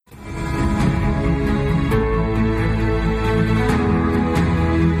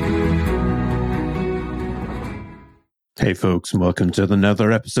Hey folks, and welcome to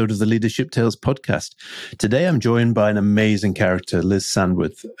another episode of the Leadership Tales podcast. Today I'm joined by an amazing character, Liz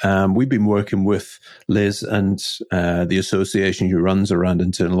Sandwith. We've been working with Liz and the association who runs around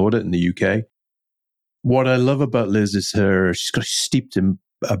internal audit in the UK. What I love about Liz is she's got steeped in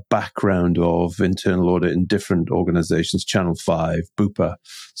a background of internal audit in different organizations, Channel 5, Bupa,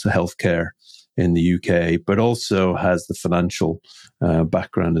 so healthcare in the UK, but also has the financial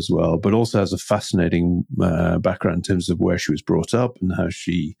background as well, but also has a fascinating background in terms of where she was brought up and how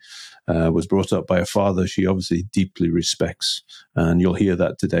she was brought up by a father she obviously deeply respects. And you'll hear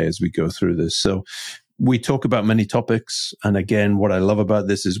that today as we go through this. So we talk about many topics. And again, what I love about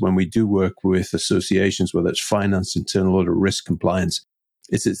this is when we do work with associations, whether it's finance, internal audit, risk, compliance,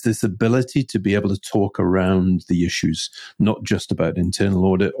 it's this ability to be able to talk around the issues, not just about internal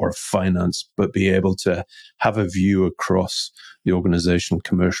audit or finance, but be able to have a view across the organizational,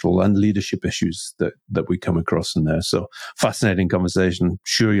 commercial, and leadership issues that we come across in there. So fascinating conversation.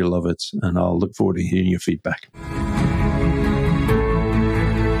 Sure you'll love it, and I'll look forward to hearing your feedback.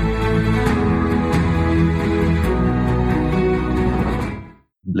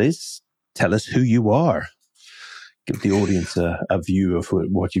 Liz, tell us who you are. Give the audience a view of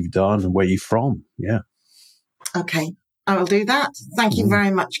what you've done and where you're from. Yeah. Okay, I will do that. Thank you very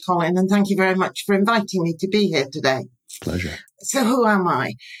much, Colin, and thank you very much for inviting me to be here today. Pleasure. So who am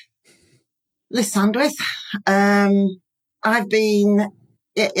I? Liz Sandwith. I've been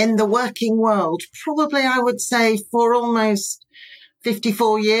in the working world, probably I would say for almost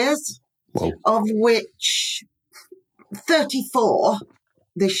 54 years, Whoa. Of which 34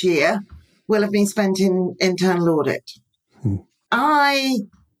 this year will have been spent in internal audit. I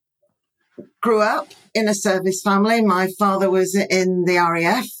grew up in a service family. My father was in the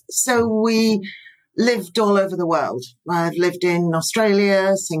RAF, so we lived all over the world. I've lived in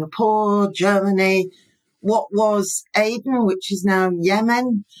Australia, Singapore, Germany, what was Aden, which is now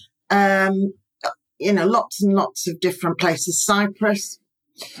Yemen, lots and lots of different places, Cyprus,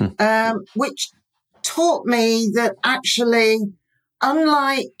 which taught me that actually,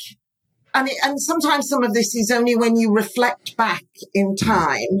 unlike And sometimes some of this is only when you reflect back in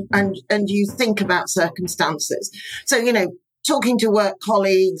time and you think about circumstances. So, talking to work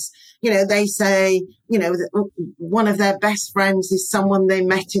colleagues, they say, that one of their best friends is someone they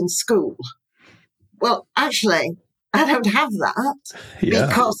met in school. Well, actually, I don't have that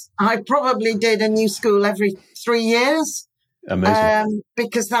because I probably did a new school every 3 years. Amazing.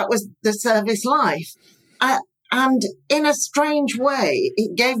 Because that was the service life. And in a strange way,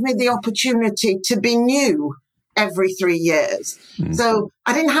 it gave me the opportunity to be new every 3 years. Mm-hmm. So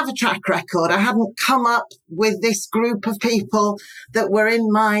I didn't have a track record. I hadn't come up with this group of people that were in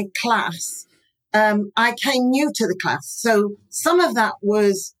my class. I came new to the class. So some of that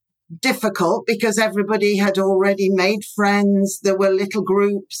was difficult because everybody had already made friends. There were little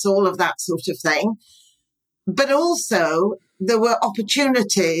groups, all of that sort of thing. But also there were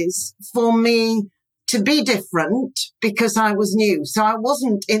opportunities for me to be different because I was new. So I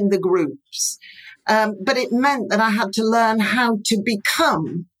wasn't in the groups. But it meant that I had to learn how to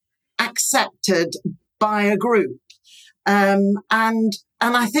become accepted by a group. And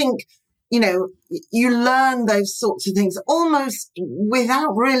I think, you learn those sorts of things almost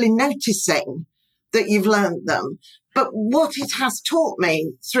without really noticing that you've learned them. But what it has taught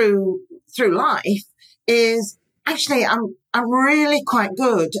me through life is actually I'm really quite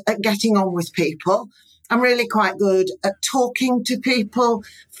good at getting on with people. I'm really quite good at talking to people,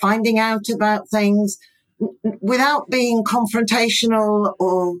 finding out about things without being confrontational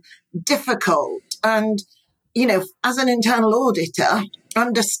or difficult. And, as an internal auditor,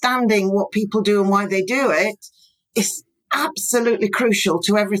 understanding what people do and why they do it is absolutely crucial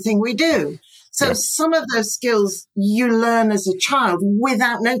to everything we do. So some of those skills you learn as a child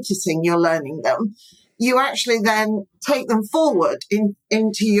without noticing you're learning them. You actually then take them forward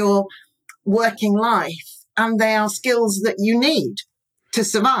into your working life, and they are skills that you need to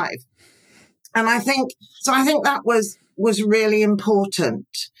survive. And I think that was really important.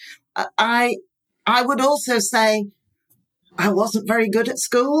 I would also say I wasn't very good at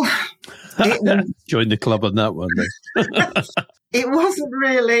school. Join the club on that one. It wasn't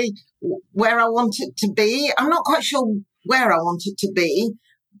really where I wanted to be. I'm not quite sure where I wanted to be.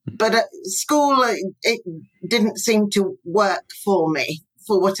 But at school, it didn't seem to work for me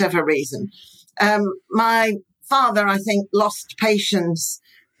for whatever reason. My father, I think, lost patience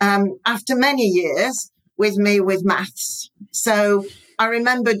after many years with me with maths. So I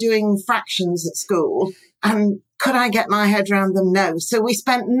remember doing fractions at school, and could I get my head around them? No. So we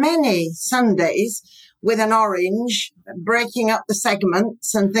spent many Sundays with an orange, breaking up the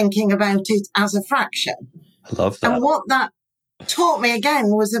segments and thinking about it as a fraction. I love that. And what that taught me again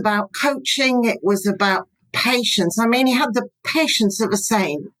was about coaching. It was about patience. I mean, he had the patience of a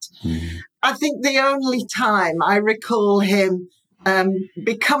saint. I think the only time I recall him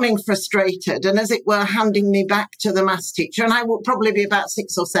becoming frustrated and, as it were, handing me back to the maths teacher, and I will probably be about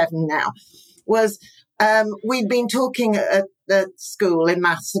 6 or 7 now, was we'd been talking at school in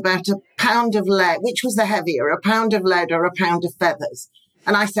maths about a pound of lead, which was the heavier, a pound of lead or a pound of feathers.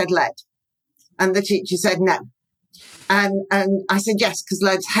 And I said lead. And the teacher said no. And I said, yes, because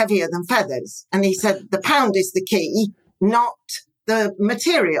lead's heavier than feathers. And he said, the pound is the key, not the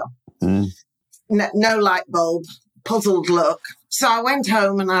material. No light bulb, puzzled look. So I went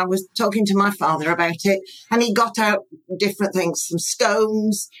home and I was talking to my father about it. And he got out different things, some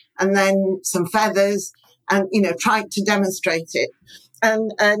stones and then some feathers and, tried to demonstrate it.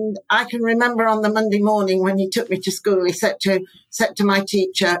 And I can remember on the Monday morning when he took me to school, he said to my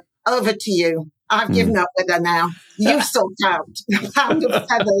teacher, over to you. I've given up with her now. You sort out a pound of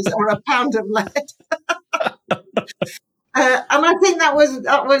feathers or a pound of lead. And I think that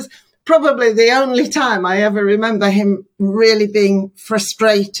was probably the only time I ever remember him really being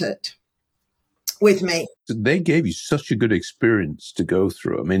frustrated with me. They gave you such a good experience to go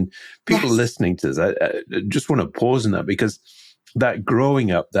through. I mean, people listening to this, I just want to pause on that, because that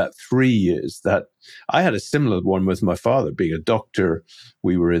growing up, that 3 years, that I had a similar one with my father being a doctor.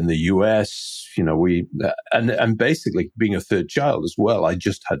 We were in the US, and basically being a third child as well. I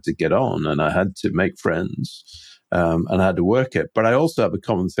just had to get on and I had to make friends. And I had to work it. But I also have a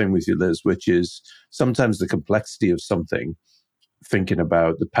common thing with you, Liz, which is sometimes the complexity of something, thinking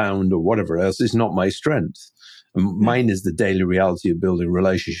about the pound or whatever else, is not my strength. Mine is the daily reality of building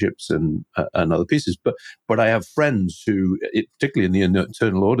relationships and other pieces. But I have friends who, particularly in the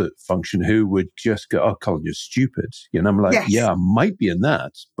internal audit function, who would just go, "Oh, Colin, you're stupid." I'm like, yeah, I might be in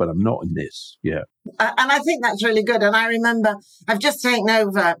that, but I'm not in this. Yeah. And I think that's really good. And I remember I've just taken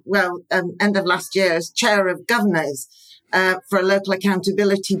over, end of last year, as chair of governors for a local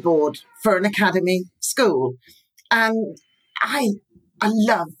accountability board for an academy school. And I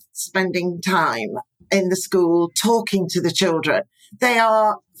love spending time in the school talking to the children. They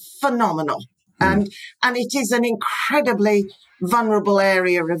are phenomenal. And it is an incredibly vulnerable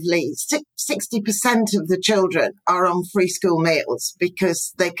area of Leeds. 60% of the children are on free school meals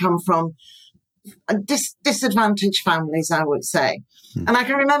because they come from disadvantaged families, I would say. And I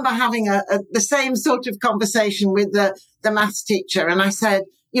can remember having the same sort of conversation with the maths teacher. And I said,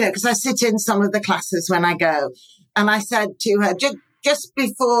 because I sit in some of the classes when I go, and I said to her, just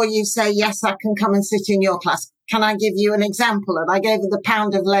before you say, yes, I can come and sit in your class, can I give you an example? And I gave her the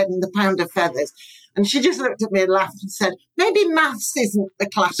pound of lead and the pound of feathers. And she just looked at me and laughed and said, maybe maths isn't the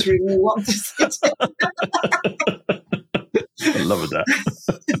classroom you want to sit in. I love that.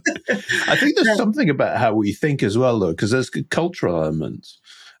 I think there's something about how we think as well, though, because there's cultural elements.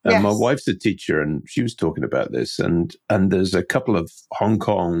 My wife's a teacher, and she was talking about this. And there's a couple of Hong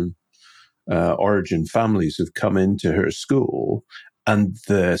Kong origin families who've come into her school, and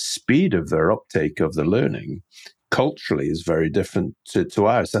the speed of their uptake of the learning culturally is very different to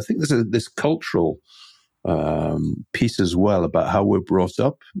ours. I think there's this cultural piece as well about how we're brought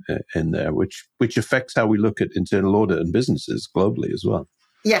up in there, which affects how we look at internal audit and businesses globally as well.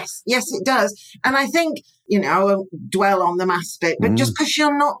 Yes, it does. And I think, I won't dwell on the maths bit, but just because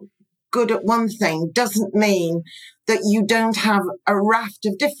you're not good at one thing doesn't mean that you don't have a raft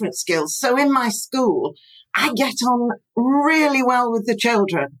of different skills. So in my school, I get on really well with the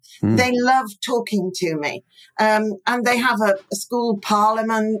children. They love talking to me. And they have a school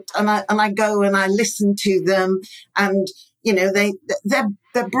parliament, and I go and I listen to them. And,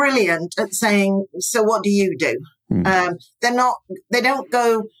 they're brilliant at saying, so what do you do? They don't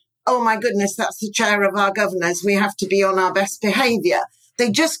go, oh my goodness, that's the chair of our governors, we have to be on our best behaviour. They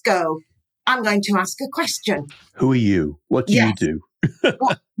just go, I'm going to ask a question. Who are you? What do you do?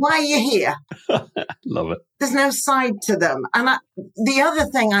 Why are you here? Love it. There's no side to them. And the other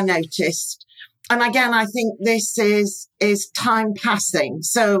thing I noticed, and again, I think this is time passing.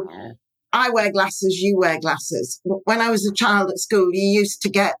 So I wear glasses, you wear glasses. When I was a child at school, you used to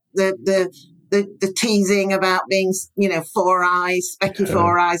get the teasing about being, four eyes, specky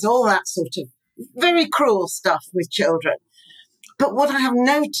four eyes, all that sort of very cruel stuff with children. But what I have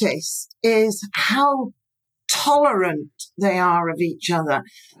noticed is how tolerant they are of each other.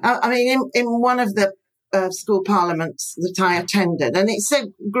 I mean, in one of the school parliaments that I attended, and it's a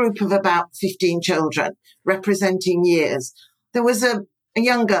group of about 15 children representing years, there was a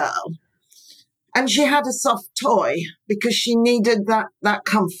young girl, and she had a soft toy because she needed that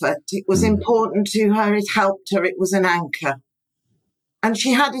comfort. It was important to her. It helped her. It was an anchor. and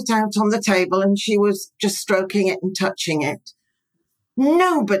she had it out on the table and she was just stroking it and touching it.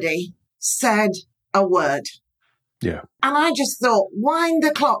 Nobody said a word. Yeah. And I just thought, wind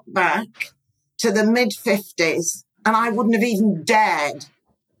the clock back to the mid-50s, and I wouldn't have even dared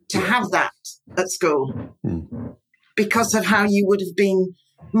to have that at school because of how you would have been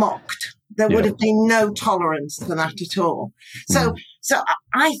mocked. There would have been no tolerance for that at all. So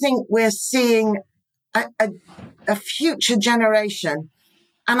I think we're seeing a future generation,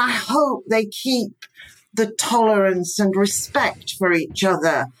 and I hope they keep the tolerance and respect for each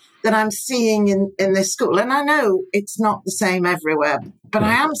other that I'm seeing in this school. And I know it's not the same everywhere, but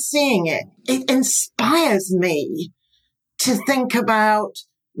I am seeing it. It inspires me to think about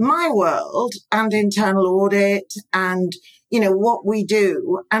my world and internal audit and, what we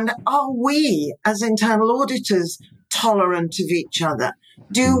do. And are we, as internal auditors, tolerant of each other?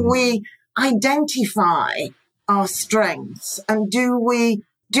 Do we identify our strengths, and do we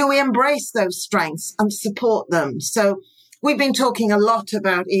embrace those strengths and support them? So we've been talking a lot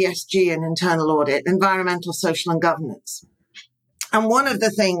about ESG and internal audit, environmental, social and governance. And one of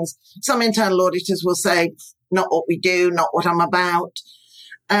the things some internal auditors will say, not what we do, not what I'm about.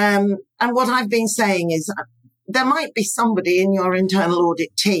 And what I've been saying is there might be somebody in your internal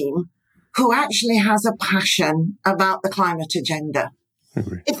audit team who actually has a passion about the climate agenda.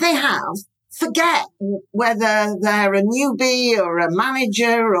 If they have, forget whether they're a newbie or a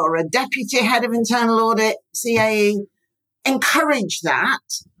manager or a deputy head of internal audit, CAE. Encourage that.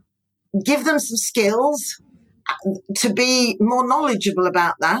 Give them some skills to be more knowledgeable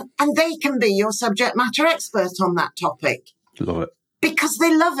about that, and they can be your subject matter expert on that topic. Love it. Because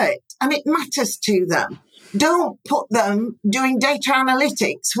they love it and it matters to them. Don't put them doing data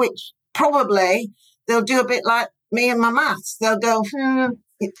analytics, which probably they'll do a bit like me and my maths. They'll go,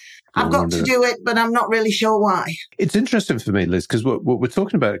 I've got to do it, but I'm not really sure why. It's interesting for me, Liz, because what we're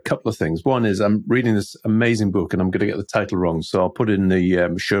talking about a couple of things. One is I'm reading this amazing book, and I'm going to get the title wrong, so I'll put it in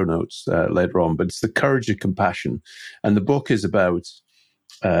the show notes later on, but it's The Courage of Compassion. And the book is about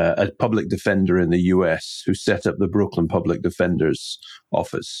a public defender in the US who set up the Brooklyn Public Defender's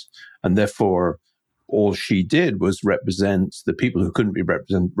Office. And therefore, all she did was represent the people who couldn't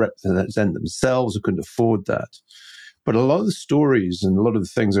represent themselves, who couldn't afford that. But a lot of the stories and a lot of the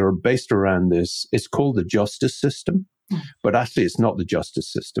things that are based around this, it's called the justice system. But actually, it's not the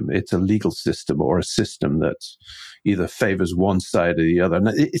justice system. It's a legal system or a system that either favors one side or the other. And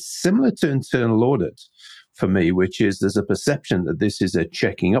it's similar to internal audit for me, which is there's a perception that this is a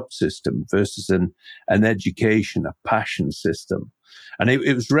checking up system versus an education, a passion system. And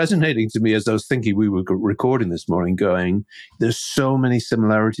it was resonating to me as I was thinking we were recording this morning, going, there's so many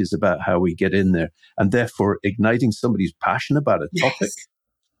similarities about how we get in there. And therefore, igniting somebody's passion about a topic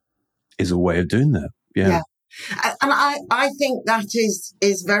is a way of doing that. Yeah. And I think that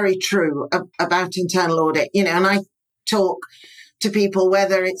is very true about internal audit, and I talk to people,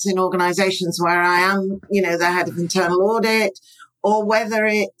 whether it's in organizations where I am, the head of internal audit, or whether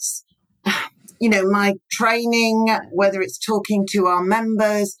it's, my training, whether it's talking to our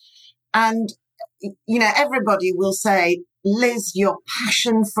members. And, everybody will say, Liz, your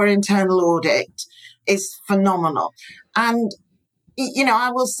passion for internal audit is phenomenal. And,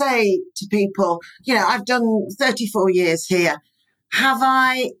 I will say to people, I've done 34 years here. Have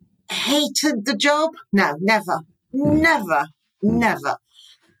I hated the job? No, never.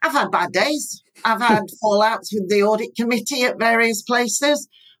 I've had bad days. I've had fallouts with the audit committee at various places,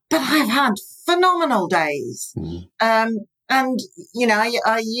 but I've had phenomenal days. I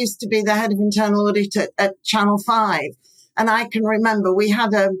used to be the head of internal audit at Channel 5. And I can remember we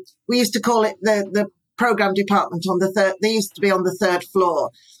used to call it the program department on the third. They used to be on the third floor,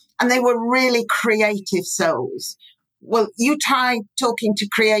 and they were really creative souls. Well, you try talking to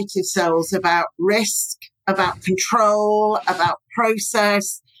creative souls about risk, about control, about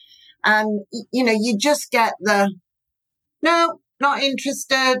process, and, you just get no, not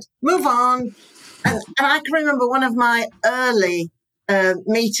interested, move on. And I can remember one of my early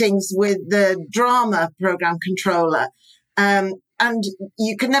meetings with the drama program controller, and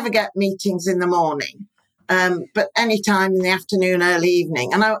you could never get meetings in the morning, but any time in the afternoon, early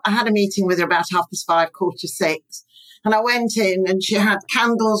evening. And I had a meeting with her about 5:30, 5:45. And I went in and she had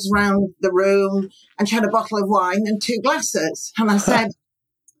candles around the room and she had a bottle of wine and 2 glasses. And I said,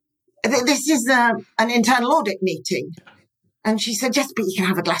 this is an internal audit meeting. And she said, yes, but you can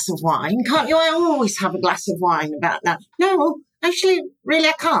have a glass of wine, can't you? I always have a glass of wine about that. No, actually, really,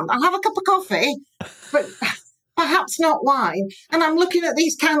 I can't. I'll have a cup of coffee, but perhaps not wine. And I'm looking at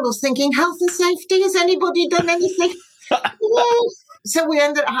these candles thinking, health and safety, has anybody done anything? So we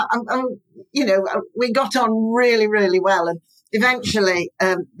ended up, we got on really, really well. And eventually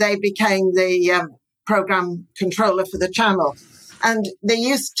they became the program controller for the channel. And they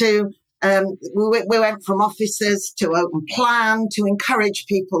used to, we went from officers to open plan, to encourage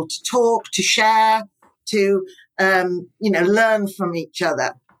people to talk, to share, to, learn from each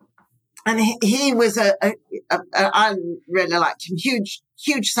other. And he was I really liked him,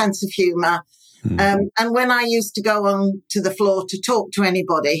 huge sense of humour. And when I used to go on to the floor to talk to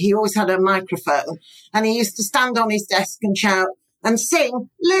anybody, he always had a microphone, and he used to stand on his desk and shout and sing,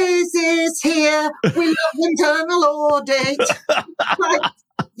 "Liz is here, we love internal audit." Like,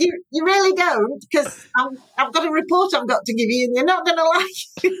 you really don't, because I've got a report I've got to give you, and you're not going to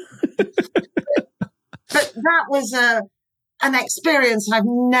like it. But that was an experience I've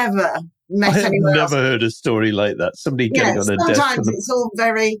never met anywhere else. I've never heard a story like that. Somebody getting on a desk. Sometimes it's all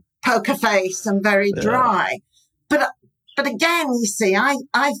very poker face and very dry. But again, you see, I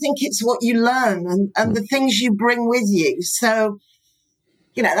think it's what you learn and the things you bring with you. So,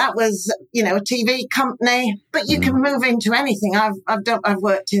 that was, a TV company, but you can move into anything. I've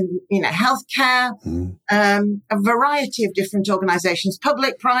worked in, healthcare, a variety of different organizations,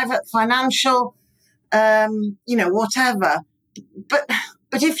 public, private, financial, whatever. But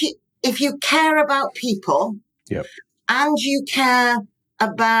if you care about people, and you care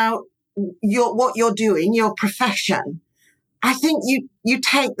about what you're doing, your profession, I think you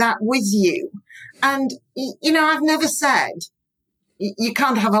take that with you. And, I've never said you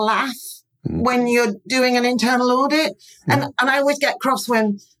can't have a laugh when you're doing an internal audit. And I always get cross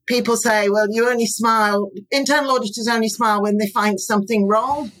when people say, well, you only smile, internal auditors only smile when they find something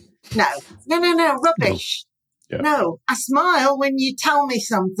wrong. No, rubbish. No, I smile when you tell me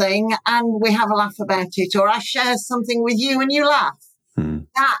something and we have a laugh about it, or I share something with you and you laugh.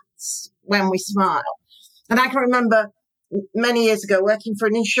 That's when we smile. And I can remember many years ago working for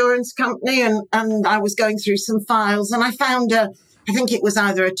an insurance company, and I was going through some files, and I found I think it was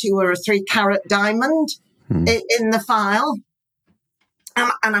either a 2 or a 3 carat diamond in the file.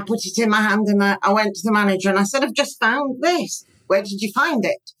 And I put it in my hand, and I went to the manager and I said, I've just found this. Where did you find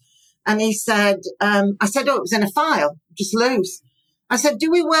it? And he said, I said, oh, it was in a file, just loose. I said, do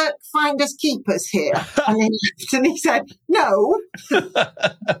we work finders keepers here? And he laughed and he said, no.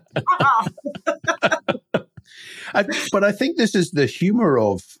 But I think this is the humor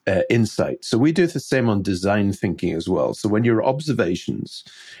of insight. So we do the same on design thinking as well. So when your observations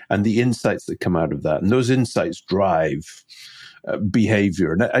and the insights that come out of that, and those insights drive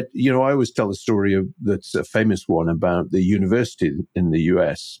behavior. And I always tell the story that's a famous one about the university in the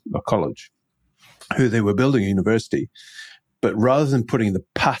US, a college, who they were building a university, but rather than putting the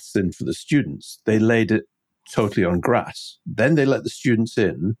paths in for the students, they laid it totally on grass. Then they let the students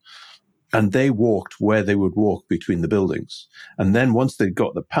in, and they walked where they would walk between the buildings. And then once they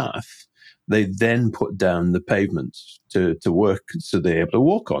got the path, they then put down the pavement to work so they're able to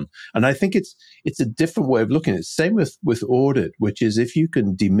walk on. And I think it's a different way of looking at it. Same with audit, which is if you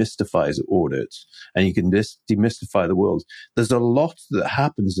can demystify audit and you can demystify the world, there's a lot that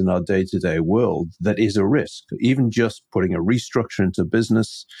happens in our day-to-day world that is a risk. Even just putting a restructure into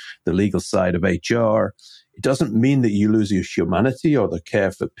business, the legal side of HR, it doesn't mean that you lose your humanity or the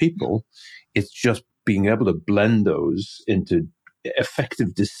care for people. It's just being able to blend those into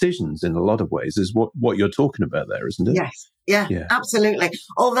effective decisions in a lot of ways is what you're talking about there, isn't it? Yes. Yeah, absolutely.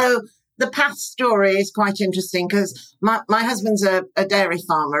 Although the path story is quite interesting because my husband's a dairy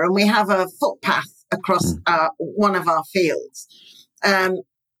farmer, and we have a footpath across one of our fields,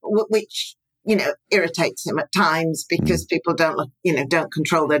 which, irritates him at times because people don't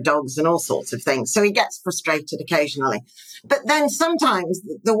control their dogs and all sorts of things. So he gets frustrated occasionally. But then sometimes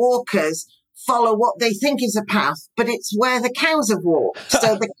the walkers follow what they think is a path, but it's where the cows have walked.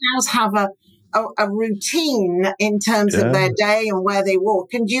 So the cows have a routine in terms of their day and where they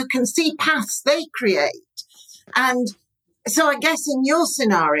walk, and you can see paths they create. And so I guess in your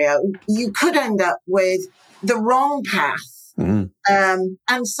scenario, you could end up with the wrong path.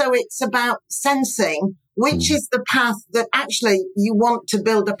 And so it's about sensing which is the path that actually you want to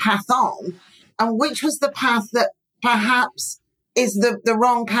build a path on, and which was the path that perhaps is the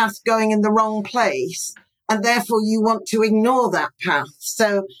wrong path going in the wrong place, and therefore you want to ignore that path.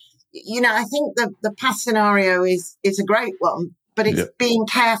 So, I think the path scenario is a great one, but it's being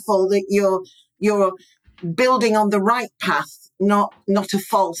careful that you're building on the right path, not a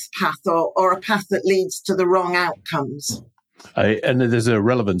false path or a path that leads to the wrong outcomes. And there's a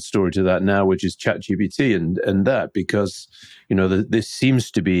relevant story to that now, which is ChatGPT and that, because, this seems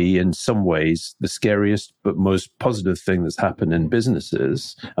to be in some ways the scariest but most positive thing that's happened in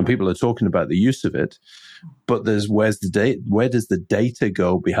businesses. And people are talking about the use of it. But where does the data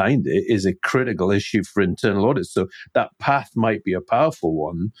go behind it is a critical issue for internal audits. So that path might be a powerful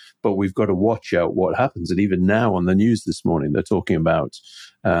one, but we've got to watch out what happens. And even now on the news this morning, they're talking about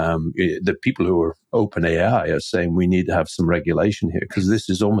the people who are OpenAI are saying we need to have some regulation here, because this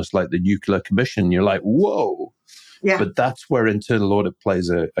is almost like the nuclear commission. You're like, whoa. Yeah. But that's where internal audit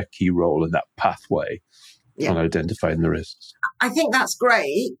plays a key role in that pathway on identifying the risks. I think that's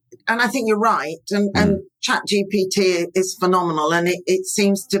great. And I think you're right. And ChatGPT is phenomenal. And it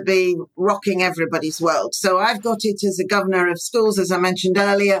seems to be rocking everybody's world. So I've got it as a governor of schools, as I mentioned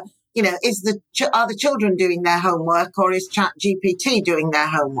earlier. Are the children doing their homework, or is ChatGPT doing their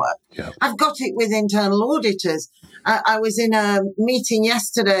homework? Yeah. I've got it with internal auditors. I was in a meeting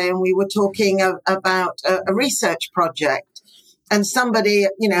yesterday and we were talking about a research project. And somebody,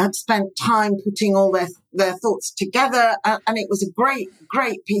 had spent time putting all their thoughts together. And it was a great,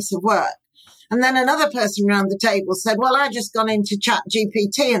 great piece of work. And then another person around the table said, well, I just gone into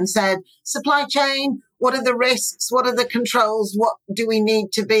ChatGPT and said, supply chain, what are the risks? What are the controls? What do we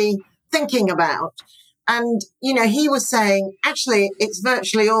need to be thinking about? And, he was saying, actually, it's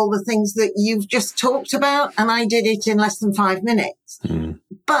virtually all the things that you've just talked about. And I did it in less than 5 minutes.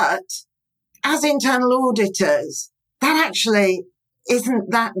 But as internal auditors, that actually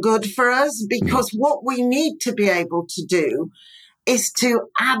isn't that good for us, because what we need to be able to do is to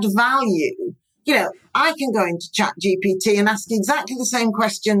add value. I can go into ChatGPT and ask exactly the same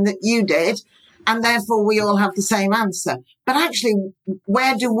question that you did, and therefore we all have the same answer. But actually,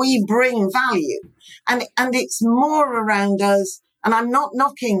 where do we bring value? And it's more around us. And I'm not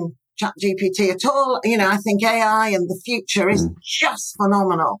knocking ChatGPT at all. I think AI and the future is just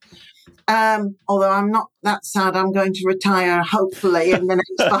phenomenal. Although I'm not that sad, I'm going to retire hopefully in the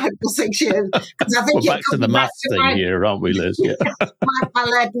next 5 or 6 years. Because I think we're back to the maths thing here, aren't we, Liz? Yeah. my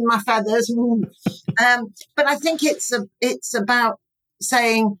lead and my feathers. But I think it's about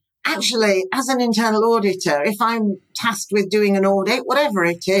saying, actually, as an internal auditor, if I'm tasked with doing an audit, whatever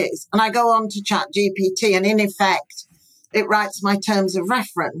it is, and I go on to ChatGPT and in effect, it writes my terms of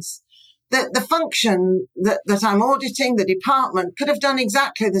reference, the function that I'm auditing, the department, could have done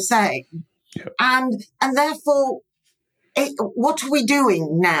exactly the same. Yep. And therefore, what are we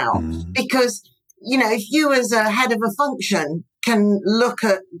doing now? Because, if you as a head of a function can look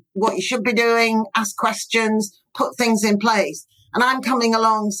at what you should be doing, ask questions, put things in place, and I'm coming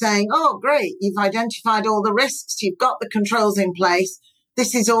along saying, oh, great, you've identified all the risks, you've got the controls in place,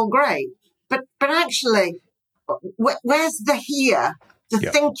 this is all great. But actually, where's the here? The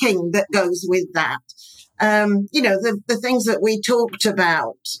thinking that goes with that, the things that we talked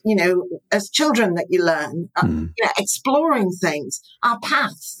about, as children that you learn, exploring things, our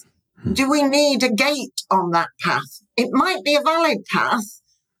paths. Do we need a gate on that path? It might be a valid path,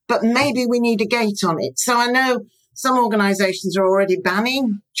 but maybe we need a gate on it. So I know some organizations are already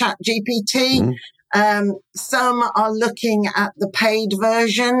banning ChatGPT. Some are looking at the paid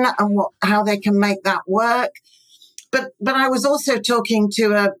version and how they can make that work. But I was also talking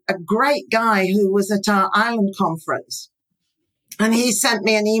to a great guy who was at our Ireland conference. And he sent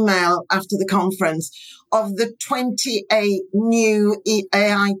me an email after the conference of the 28 new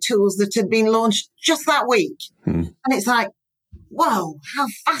AI tools that had been launched just that week. And it's like, whoa, how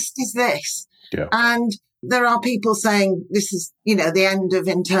fast is this? Yeah. And there are people saying this is, the end of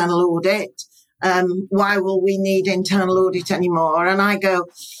internal audit. Why will we need internal audit anymore? And I go,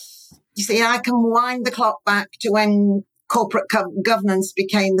 you see, I can wind the clock back to when corporate governance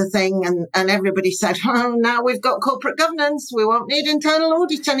became the thing and everybody said, oh, now we've got corporate governance, we won't need internal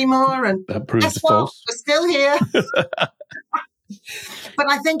audit anymore. And that proves false. We're still here. But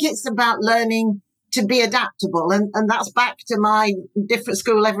I think it's about learning to be adaptable. And that's back to my different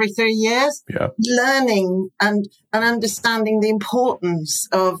school every 3 years. Yeah. Learning and understanding the importance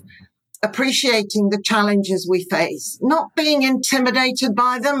of appreciating the challenges we face, not being intimidated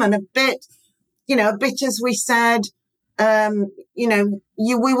by them, and a bit as we said,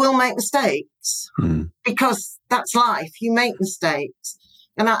 we will make mistakes because that's life. You make mistakes.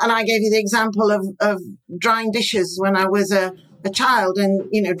 And I gave you the example of drying dishes when I was a child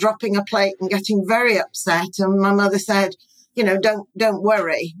and, dropping a plate and getting very upset. And my mother said, don't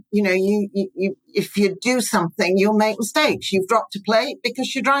worry. You if you do something, you'll make mistakes. You've dropped a plate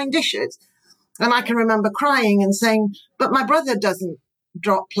because you're drying dishes. And I can remember crying and saying, but my brother doesn't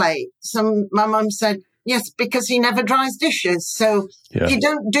drop plates. And my mum said, yes, because he never dries dishes. So if you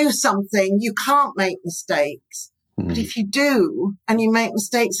don't do something, you can't make mistakes. But if you do, and you make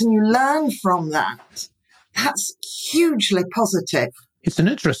mistakes and you learn from that, that's hugely positive. It's an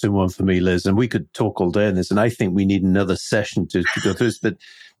interesting one for me, Liz, and we could talk all day on this, and I think we need another session to go through this, but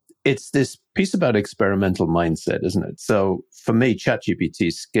it's this piece about experimental mindset, isn't it? So for me,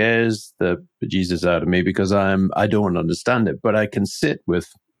 ChatGPT scares the bejesus out of me because I don't understand it, but I can sit with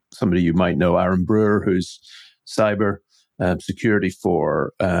somebody you might know, Aaron Brewer, who's cyber security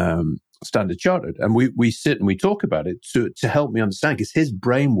for Standard Chartered. And we sit and we talk about it to help me understand, because his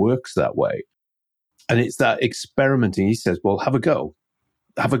brain works that way. And it's that experimenting. He says, well, have a go.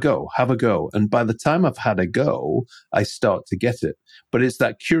 And by the time I've had a go, I start to get it. But it's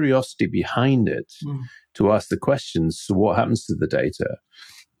that curiosity behind it to ask the questions. So what happens to the data?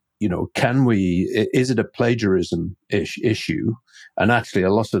 Is it a plagiarism issue? And actually,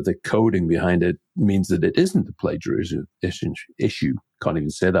 a lot of the coding behind it means that it isn't a plagiarism issue. Can't even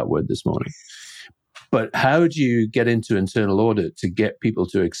say that word this morning. But how do you get into internal audit to get people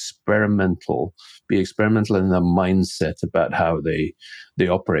to be experimental in their mindset about how they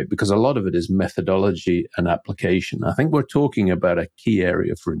operate? Because a lot of it is methodology and application. I think we're talking about a key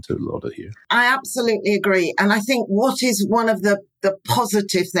area for internal audit here. I absolutely agree. And I think what is one of the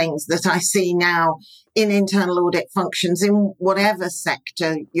positive things that I see now in internal audit functions, in whatever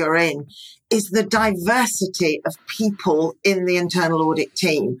sector you're in, is the diversity of people in the internal audit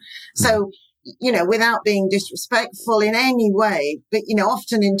team. So, without being disrespectful in any way, but,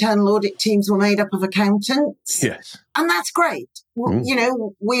 often internal audit teams were made up of accountants. Yes. And that's great.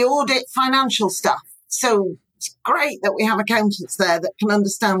 We audit financial stuff. So it's great that we have accountants there that can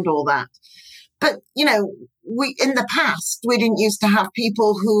understand all that. But, in the past, we didn't used to have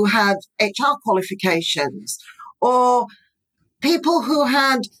people who had HR qualifications or people who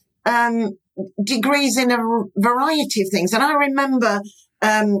had degrees in a variety of things. And I remember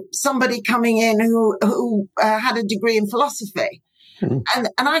somebody coming in who had a degree in philosophy. And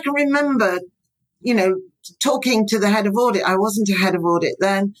I can remember, talking to the head of audit. I wasn't a head of audit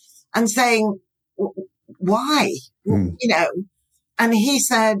then, and saying, why? And he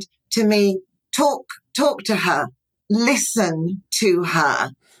said to me, talk to her, listen to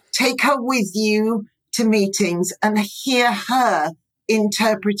her, take her with you to meetings and hear her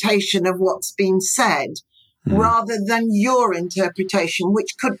interpretation of what's been said. Rather than your interpretation,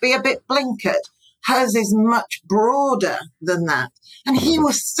 which could be a bit blinkered. Hers is much broader than that. And he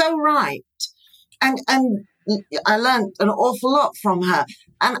was so right. And I learned an awful lot from her.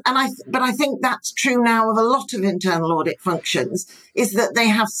 But I think that's true now of a lot of internal audit functions, is that they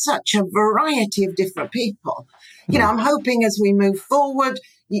have such a variety of different people. I'm hoping as we move forward,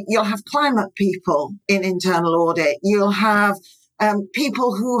 you'll have climate people in internal audit. You'll have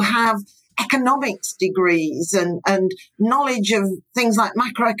people who have economics degrees and knowledge of things like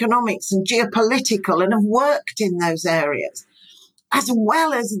macroeconomics and geopolitical and have worked in those areas, as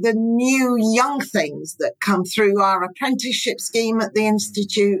well as the new young things that come through our apprenticeship scheme at the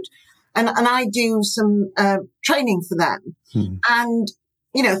Institute. And I do some training for them. And,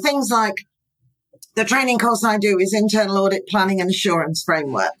 things like the training course I do is internal audit planning and assurance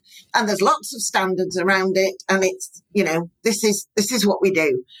framework. And there's lots of standards around it. And it's, this is what we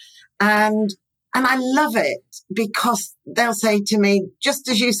do. And I love it because they'll say to me, just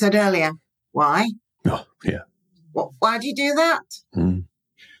as you said earlier, why? Oh, yeah. Why do you do that?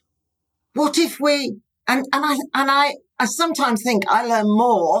 What if we, and I sometimes think I learn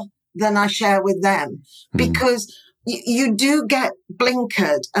more than I share with them because you do get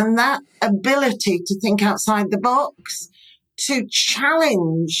blinkered, and that ability to think outside the box, to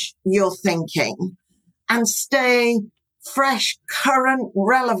challenge your thinking and stay fresh, current,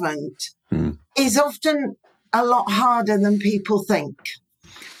 relevant is often a lot harder than people think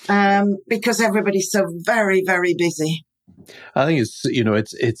because everybody's so very, very busy. I think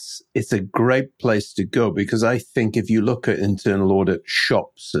it's a great place to go, because I think if you look at internal audit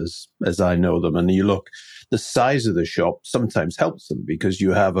shops as I know them, and you look, the size of the shop sometimes helps them because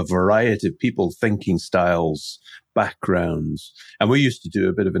you have a variety of people, thinking styles, backgrounds. And we used to do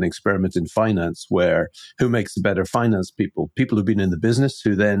a bit of an experiment in finance where who makes the better finance people? People who've been in the business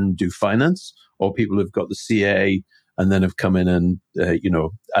who then do finance, or people who've got the CA and then have come in and,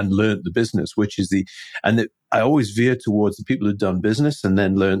 and learned the business, I always veer towards the people who've done business and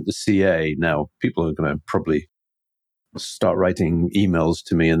then learned the CA. Now, people are going to probably start writing emails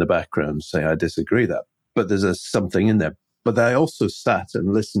to me in the background saying, I disagree that. But there's something in there. But I also sat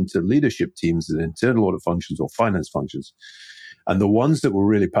and listened to leadership teams in internal audit functions or finance functions. And the ones that were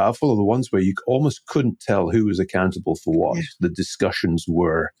really powerful are the ones where you almost couldn't tell who was accountable for what. Yeah. The discussions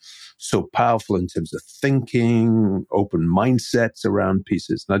were so powerful in terms of thinking, open mindsets around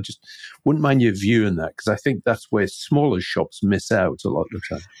pieces. And I just wouldn't mind your view on that, because I think that's where smaller shops miss out a lot of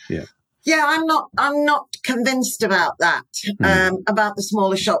the time. Yeah. Yeah, I'm not convinced about that, about the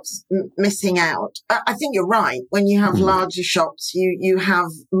smaller shops missing out. I think you're right. When you have larger shops, you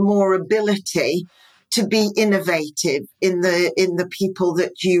have more ability to be innovative in the people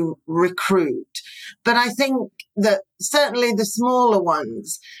that you recruit. But I think that certainly the smaller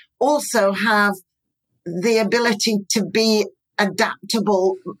ones also have the ability to be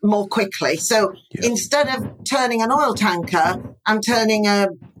adaptable more quickly. So instead of turning an oil tanker, I'm turning a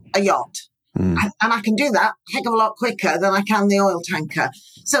yacht. And I can do that a heck of a lot quicker than I can the oil tanker.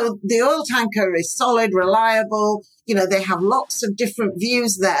 So the oil tanker is solid, reliable. You know, they have lots of different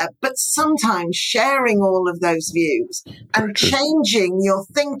views there, but sometimes sharing all of those views and changing your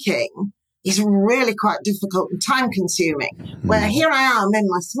thinking is really quite difficult and time consuming. Where here I am in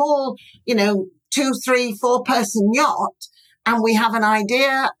my small, 2, 3, 4 person yacht, and we have an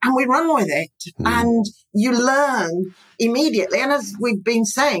idea and we run with it. And you learn immediately. And as we've been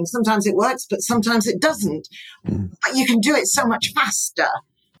saying, sometimes it works, but sometimes it doesn't. But you can do it so much faster.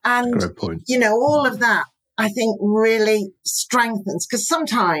 And, great point. All of that, I think, really strengthens. Because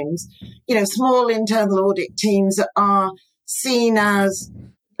sometimes, small internal audit teams are seen as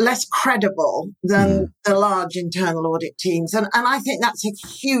less credible than the large internal audit teams. And I think that's a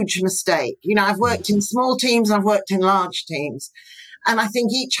huge mistake. I've worked in small teams, I've worked in large teams, and I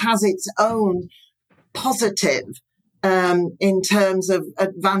think each has its own positive in terms of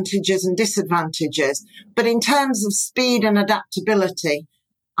advantages and disadvantages. But in terms of speed and adaptability,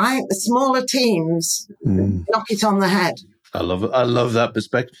 I think the smaller teams knock it on the head. I love it. I love that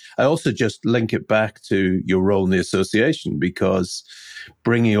perspective. I also just link it back to your role in the association, because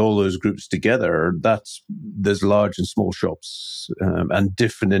bringing all those groups together, there's large and small shops and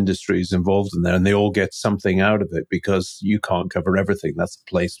different industries involved in there, and they all get something out of it because you can't cover everything. That's a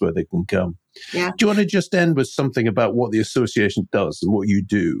place where they can come. Yeah. Do you want to just end with something about what the association does and what you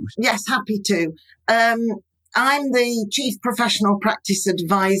do? Yes, happy to. I'm the Chief Professional Practice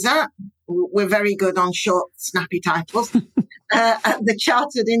Advisor. We're very good on short, snappy titles. At the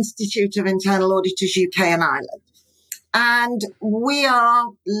Chartered Institute of Internal Auditors, UK and Ireland. And we are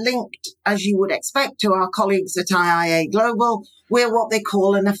linked, as you would expect, to our colleagues at IIA Global. We're what they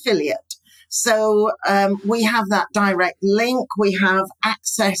call an affiliate. So we have that direct link. We have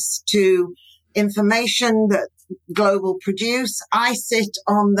access to information that Global produce. I sit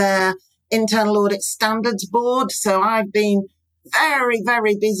on their Internal Audit Standards Board. So I've been very,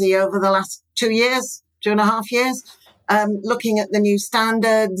 very busy over the last 2.5 years, looking at the new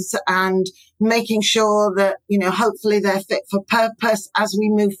standards and making sure that, hopefully they're fit for purpose as we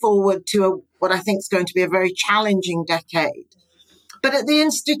move forward to what I think is going to be a very challenging decade. But at the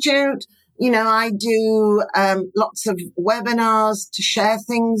Institute, I do lots of webinars to share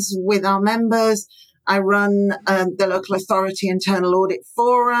things with our members. I run the Local Authority Internal Audit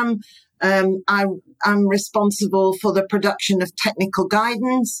Forum. I'm responsible for the production of technical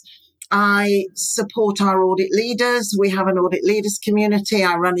guidance. I support our audit leaders. We have an audit leaders community.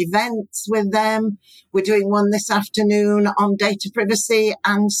 I run events with them. We're doing one this afternoon on data privacy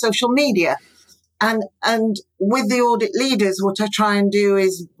and social media. And with the audit leaders, what I try and do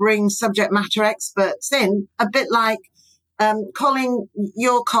is bring subject matter experts in, a bit like Colin,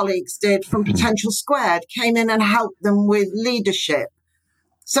 your colleagues did from Potential Squared, came in and helped them with leadership.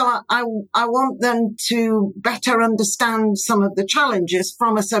 So I want them to better understand some of the challenges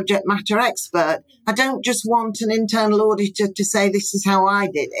from a subject matter expert. I don't just want an internal auditor to say, this is how I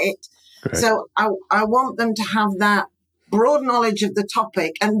did it. Correct. So I want them to have that broad knowledge of the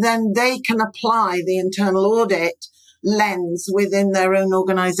topic, and then they can apply the internal audit lens within their own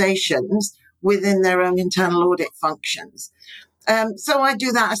organizations, within their own internal audit functions. So I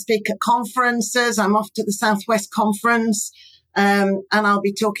do that. I speak at conferences. I'm off to the Southwest conference. And I'll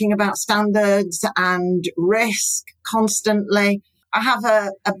be talking about standards and risk constantly. I have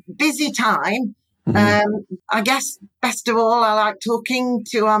a busy time. I guess best of all, I like talking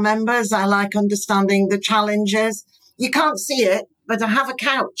to our members. I like understanding the challenges. You can't see it, but I have a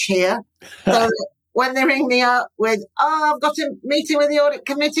couch here. So when they ring me up with, I've got a meeting with the audit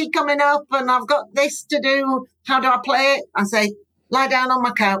committee coming up and I've got this to do, how do I play it? I say, lie down on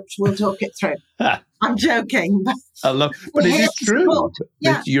my couch, we'll talk it through. I'm joking. But it is true.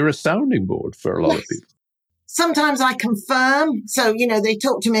 Yeah. You're a sounding board for a lot of people. Sometimes I confirm. So, they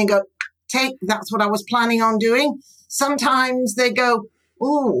talk to me and go, that's what I was planning on doing. Sometimes they go,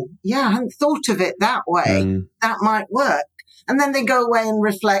 oh, yeah, I hadn't thought of it that way. That might work. And then they go away and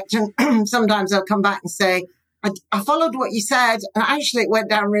reflect. And sometimes they'll come back and say, I followed what you said, and actually it went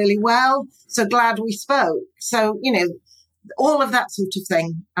down really well. So glad we spoke. So, all of that sort of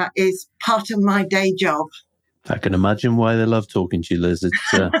thing is part of my day job. I can imagine why they love talking to you, Liz.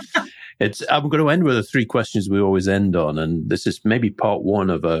 I'm going to end with the 3 questions we always end on, and this is maybe part 1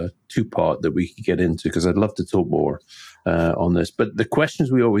 of a 2-part that we could get into, because I'd love to talk more on this. But the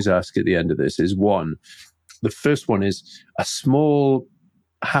questions we always ask at the end of this is, 1, the first one is a small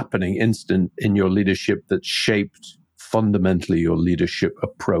happening incident in your leadership that shaped fundamentally your leadership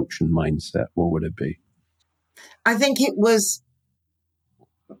approach and mindset. What would it be? I think it was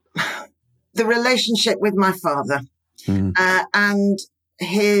the relationship with my father and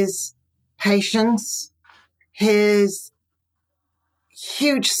his patience, his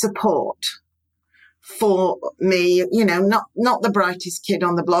huge support for me, not the brightest kid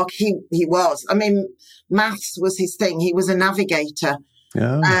on the block. He was. I mean, maths was his thing. He was a navigator.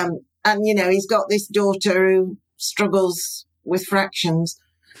 Yeah. And, he's got this daughter who struggles with fractions.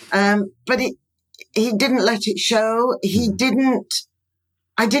 But he didn't let it show.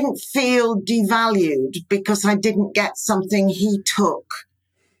 I didn't feel devalued because I didn't get something he took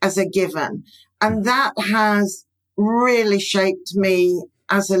as a given. And that has really shaped me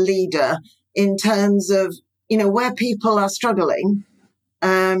as a leader in terms of, where people are struggling.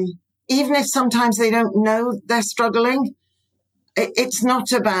 Even if sometimes they don't know they're struggling, it's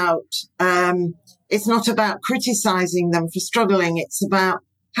not about criticizing them for struggling. It's about,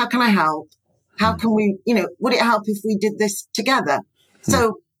 how can I help? How can we, would it help if we did this together?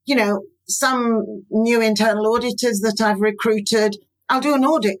 So, some new internal auditors that I've recruited, I'll do an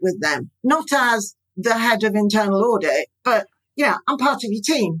audit with them, not as the head of internal audit, but, I'm part of your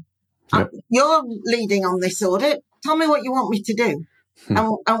team. Yep. You're leading on this audit. Tell me what you want me to do.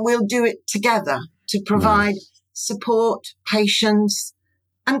 And we'll do it together to provide support, patience,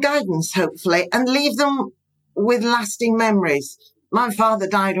 and guidance, hopefully, and leave them with lasting memories. My father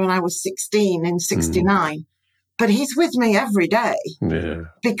died when I was 16 in 69, but he's with me every day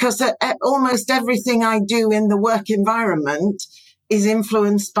because almost everything I do in the work environment is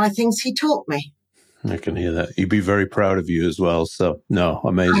influenced by things he taught me. I can hear that. You'd be very proud of you as well. So, no,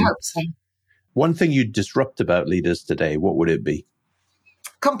 amazing. I hope so. One thing you'd disrupt about leaders today, what would it be?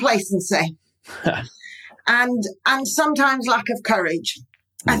 Complacency. and sometimes lack of courage.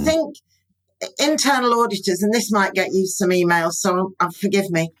 I think internal auditors, and this might get you some emails, so forgive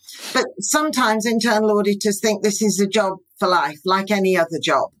me, but sometimes internal auditors think this is a job for life, like any other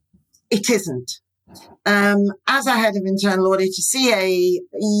job. It isn't. As a head of internal audit, CAE,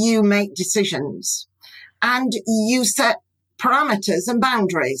 you make decisions and you set parameters and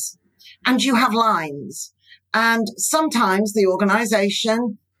boundaries and you have lines. And sometimes the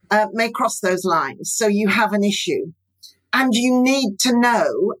organization may cross those lines. So you have an issue. And you need to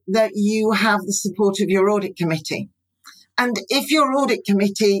know that you have the support of your audit committee. And if your audit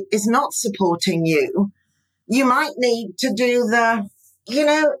committee is not supporting you, you might need to do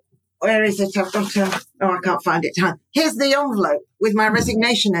where is it? I can't find it. Here's the envelope with my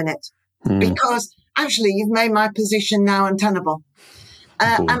resignation in it. Because actually you've made my position now untenable.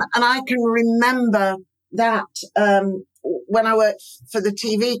 And I can remember that when I worked for the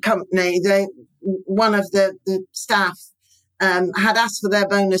TV company, one of the staff had asked for their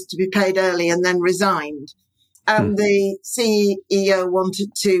bonus to be paid early and then resigned. And the CEO wanted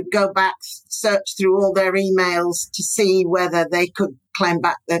to go back, search through all their emails to see whether they could claim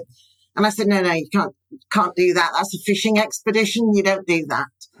back the. And I said, no, you can't do that. That's a fishing expedition. You don't do that.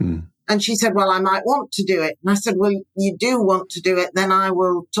 And she said, well, I might want to do it. And I said, well, you do want to do it. Then I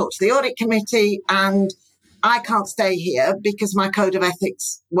will talk to the audit committee and I can't stay here because my code of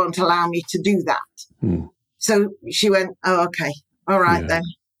ethics won't allow me to do that. So she went, oh, okay. All right, then.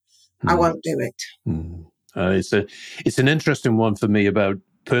 I won't do it. It's an interesting one for me about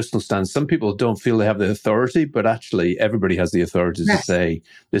personal stance. Some people don't feel they have the authority, but actually everybody has the authority to say,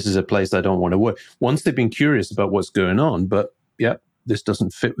 this is a place I don't want to work. Once they've been curious about what's going on, but this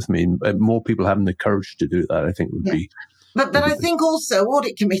doesn't fit with me. More people having the courage to do that, I think would be. But I think also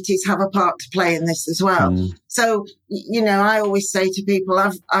audit committees have a part to play in this as well. So, I always say to people,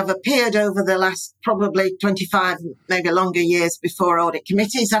 I've appeared over the last probably 25, maybe longer years before audit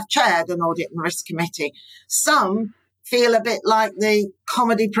committees. I've chaired an audit and risk committee. Some feel a bit like the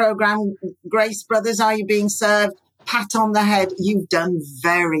comedy program, Grace Brothers, Are You Being Served? Pat on the head. You've done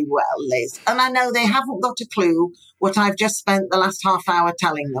very well, Liz. And I know they haven't got a clue what I've just spent the last half hour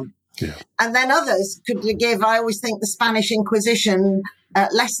telling them. Yeah. And then others could give, I always think, the Spanish Inquisition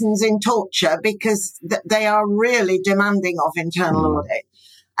lessons in torture because they are really demanding of internal audit.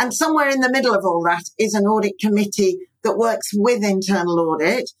 And somewhere in the middle of all that is an audit committee that works with internal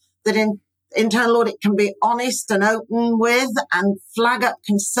audit, that internal audit can be honest and open with and flag up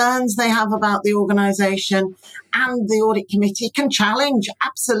concerns they have about the organisation, and the audit committee can challenge,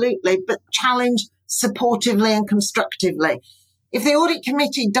 absolutely, but challenge supportively and constructively. If the audit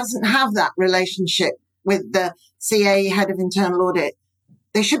committee doesn't have that relationship with the CA, head of internal audit,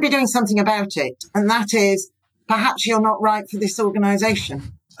 they should be doing something about it. And that is, perhaps you're not right for this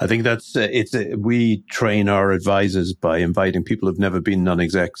organisation. I think that's we train our advisors by inviting people who've never been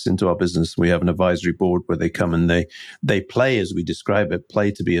non-execs into our business. We have an advisory board where they come and they play, as we describe it, play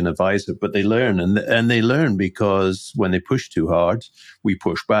to be an advisor, but they learn, and they learn because when they push too hard, we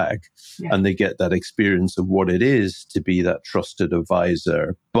push back, and they get that experience of what it is to be that trusted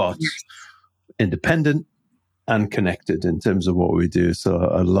advisor, but independent and connected in terms of what we do. So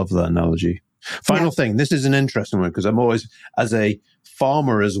I love that analogy. Final thing, this is an interesting one because I'm always, as a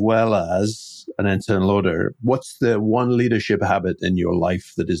farmer as well as an internal auditor, what's the one leadership habit in your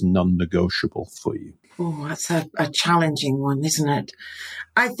life that is non-negotiable for you? Oh, that's a challenging one, isn't it?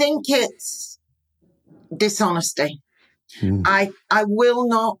 I think it's dishonesty. I will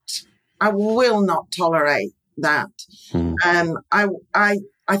not tolerate that.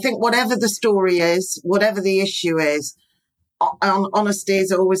 I think whatever the story is, whatever the issue is, honesty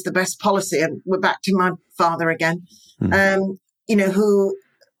is always the best policy. And we're back to my father again, who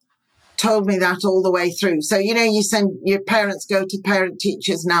told me that all the way through. So, you send your parents go to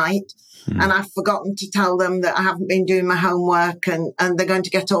parent-teachers night, and I've forgotten to tell them that I haven't been doing my homework, and they're going to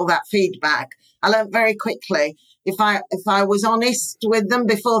get all that feedback. I learned very quickly, if I was honest with them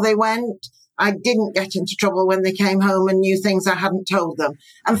before they went, I didn't get into trouble when they came home and knew things I hadn't told them.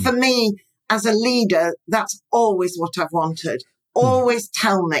 And for me, as a leader, that's always what I've wanted. Always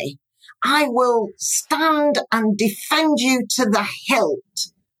tell me. I will stand and defend you to the hilt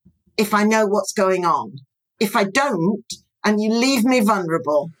if I know what's going on. If I don't, and you leave me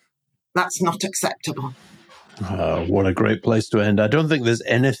vulnerable, that's not acceptable. What a great place to end. I don't think there's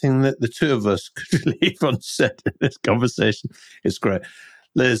anything that the two of us could leave unsaid in this conversation. It's great.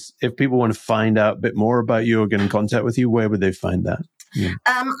 Liz, if people want to find out a bit more about you or get in contact with you, where would they find that? Yeah.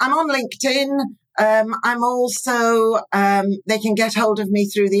 I'm on LinkedIn. I'm also, they can get hold of me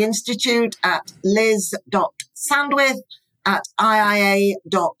through the Institute at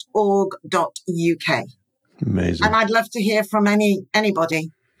liz.sandwith@iia.org.uk. Amazing. And I'd love to hear from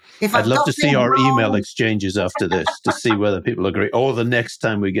anybody. I'd love to see our email exchanges after this to see whether people agree, or the next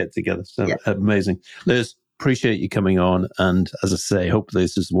time we get together. So amazing. Liz, appreciate you coming on. And as I say, hopefully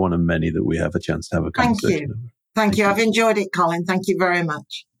this is one of many that we have a chance to have a conversation. Thank you. I've enjoyed it, Colin. Thank you very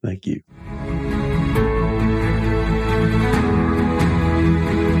much. Thank you.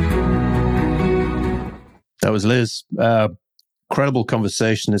 That was Liz. Incredible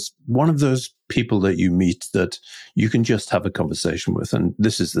conversation. It's one of those people that you meet that you can just have a conversation with. And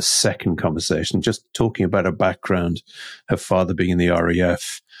this is the second conversation, just talking about her background, her father being in the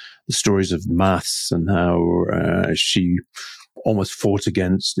RAF, the stories of maths and how she almost fought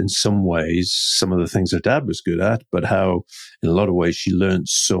against, in some ways, some of the things her dad was good at, but how in a lot of ways she learned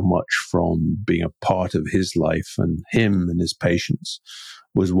so much from being a part of his life, and him and his patience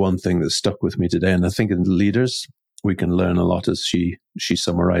was one thing that stuck with me today. And I think in leaders, we can learn a lot, as she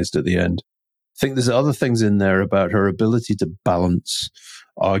summarized at the end. I think there's other things in there about her ability to balance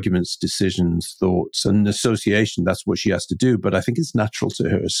arguments, decisions, thoughts, and association. That's what she has to do, but I think it's natural to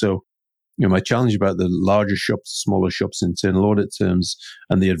her. So, my challenge about the larger shops, smaller shops, internal audit terms,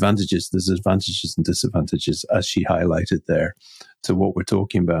 and the advantages, there's advantages and disadvantages, as she highlighted there, to what we're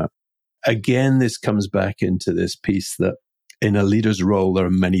talking about. Again, this comes back into this piece that in a leader's role, there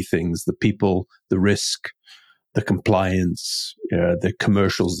are many things: the people, the risk, the compliance, the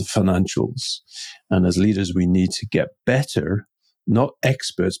commercials, the financials. And as leaders, we need to get better, not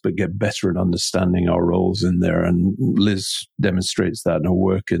experts, but get better at understanding our roles in there. And Liz demonstrates that in her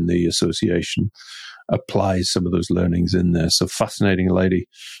work in the association, applies some of those learnings in there. So fascinating lady.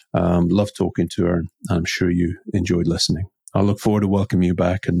 Love talking to her, and I'm sure you enjoyed listening. I look forward to welcoming you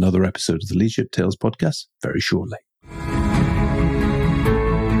back another episode of the Leadership Tales podcast very shortly.